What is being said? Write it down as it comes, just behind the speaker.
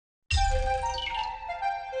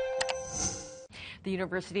The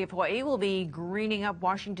University of Hawaii will be greening up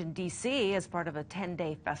Washington, D.C. as part of a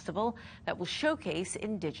 10-day festival that will showcase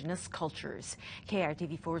indigenous cultures.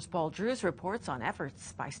 KITV4's Paul Drews reports on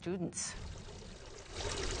efforts by students.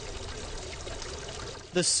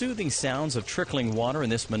 The soothing sounds of trickling water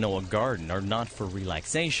in this Manoa garden are not for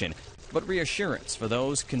relaxation, but reassurance for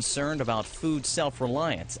those concerned about food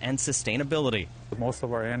self-reliance and sustainability. Most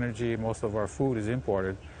of our energy, most of our food is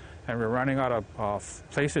imported, and we're running out of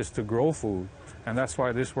places to grow food, and that's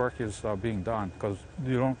why this work is being done, because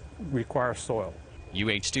you don't require soil.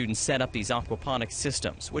 UH students set up these aquaponics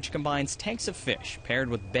systems, which combines tanks of fish paired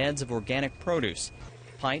with beds of organic produce.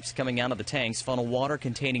 Pipes coming out of the tanks funnel water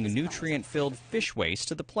containing nutrient-filled fish waste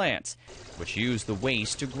to the plants, which use the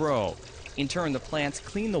waste to grow. In turn, the plants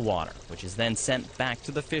clean the water, which is then sent back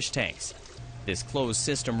to the fish tanks. This closed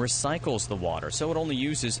system recycles the water, so it only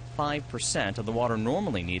uses 5% of the water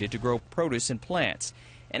normally needed to grow produce and plants.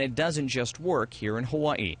 And it doesn't just work here in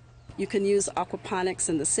Hawaii. You can use aquaponics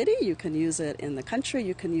in the city, you can use it in the country,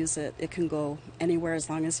 it can go anywhere as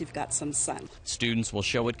long as you've got some sun. Students will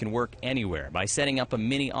show it can work anywhere by setting up a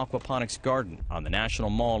mini aquaponics garden on the National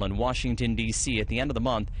Mall in Washington, D.C. at the end of the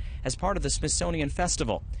month as part of the Smithsonian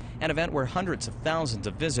Festival, an event where hundreds of thousands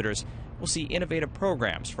of visitors will see innovative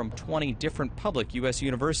programs from 20 different public U.S.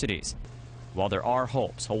 universities. While there are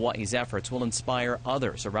hopes Hawaii's efforts will inspire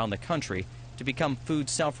others around the country to become food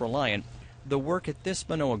self-reliant, the work at this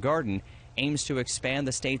Manoa garden aims to expand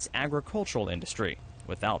the state's agricultural industry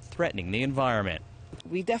without threatening the environment.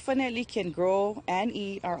 We definitely can grow and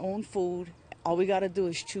eat our own food. All we got to do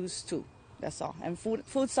is choose to. That's all. And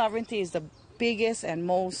food sovereignty is the biggest and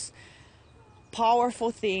most powerful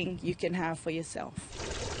thing you can have for yourself.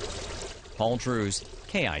 Paul Drews,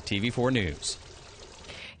 KITV4 News.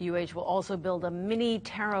 UH will also build a mini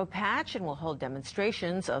taro patch and will hold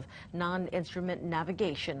demonstrations of non-instrument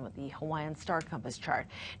navigation with the Hawaiian Star Compass chart.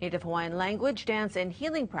 Native Hawaiian language, dance, and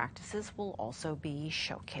healing practices will also be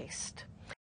showcased.